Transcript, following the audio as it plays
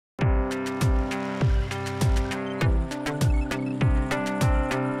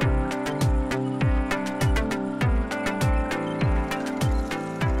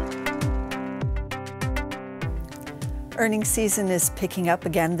Earnings season is picking up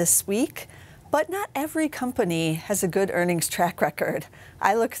again this week, but not every company has a good earnings track record.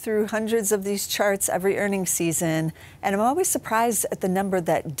 I look through hundreds of these charts every earnings season, and I'm always surprised at the number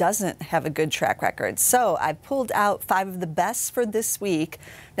that doesn't have a good track record. So I pulled out 5 of the best for this week.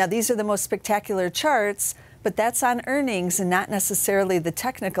 Now, these are the most spectacular charts, but that's on earnings and not necessarily the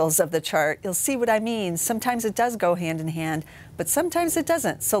technicals of the chart. You'll see what I mean. Sometimes it does go hand in hand, but sometimes it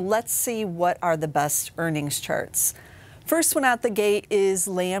doesn't. So let's see what are the best earnings charts. First one out the gate is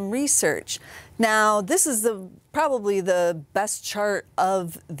Lam Research. Now, this is probably the best chart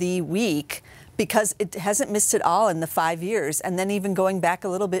of the week because it hasn't missed at all in the 5 years, and then even going back a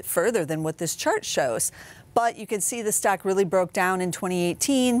little bit further than what this chart shows. But you can see the stock really broke down in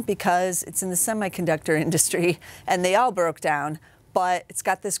 2018 because it's in the semiconductor industry, and they all broke down. But it's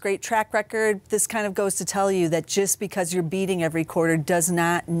got this great track record. This kind of goes to tell you that just because you're beating every quarter does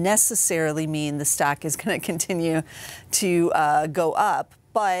not necessarily mean the stock is going to continue to go up.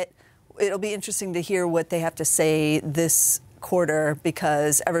 But it'll be interesting to hear what they have to say this quarter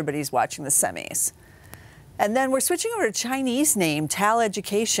because everybody's watching the semis. And then we're switching over to Chinese name, TAL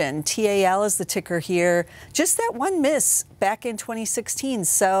Education. TAL is the ticker here. Just that one miss back in 2016.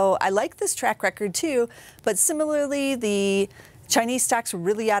 So I like this track record too. But similarly, the Chinese stocks were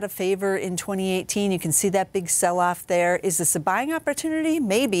really out of favor in 2018. You can see that big sell-off there. Is this a buying opportunity?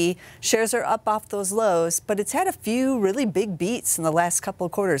 Maybe. Shares are up off those lows, but it's had a few really big beats in the last couple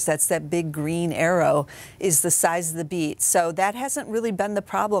of quarters. That's that big green arrow is the size of the beat. So that hasn't really been the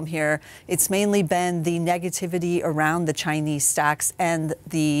problem here. It's mainly been the negativity around the Chinese stocks and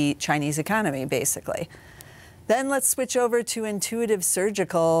the Chinese economy, basically. Then let's switch over to Intuitive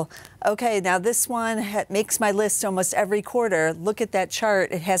Surgical. Okay, now this one makes my list almost every quarter. Look at that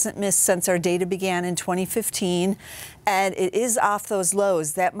chart. It hasn't missed since our data began in 2015, and it is off those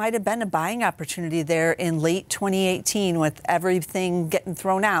lows. That might have been a buying opportunity there in late 2018 with everything getting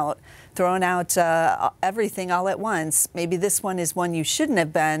thrown out everything all at once. Maybe this one is one you shouldn't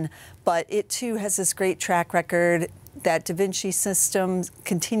have been, but it too has this great track record. That Da Vinci system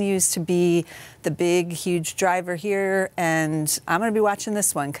continues to be the big, huge driver here, and I'm going to be watching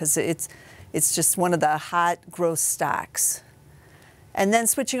this one because it's just one of the hot growth stocks. And then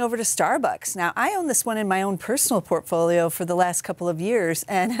switching over to Starbucks. Now, I own this one in my own personal portfolio for the last couple of years,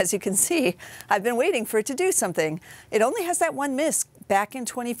 and as you can see, I've been waiting for it to do something. It only has that one miss back in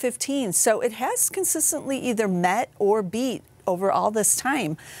 2015, so it has consistently either met or beat over all this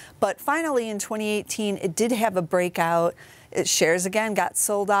time. But finally in 2018, it did have a breakout. Its shares again got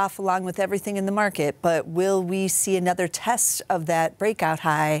sold off along with everything in the market. But will we see another test of that breakout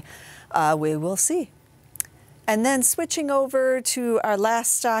high? We will see. And then switching over to our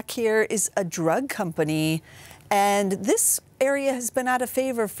last stock here is a drug company. And this area has been out of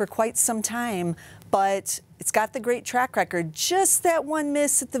favor for quite some time, but it's got the great track record. Just that one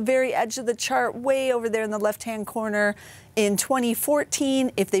miss at the very edge of the chart, way over there in the left-hand corner in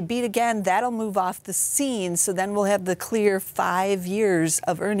 2014. If they beat again, that'll move off the scene. So then we'll have the clear 5 years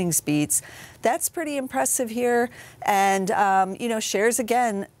of earnings beats. That's pretty impressive here. And, you know, shares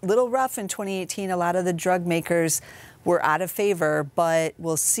again, little rough in 2018. A lot of the drug makers were out of favor, but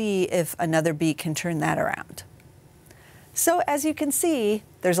we'll see if another beat can turn that around. So as you can see,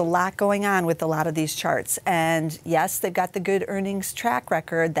 there's a lot going on with a lot of these charts. And yes, they've got the good earnings track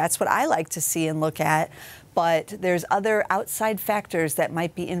record. That's what I like to see and look at. But there's other outside factors that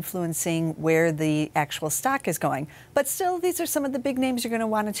might be influencing where the actual stock is going. But still, these are some of the big names you're going to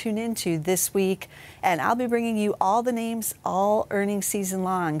want to tune into this week. And I'll be bringing you all the names all earnings season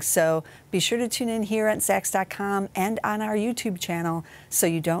long. So be sure to tune in here at Zacks.com and on our YouTube channel so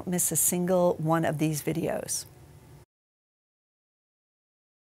you don't miss a single one of these videos.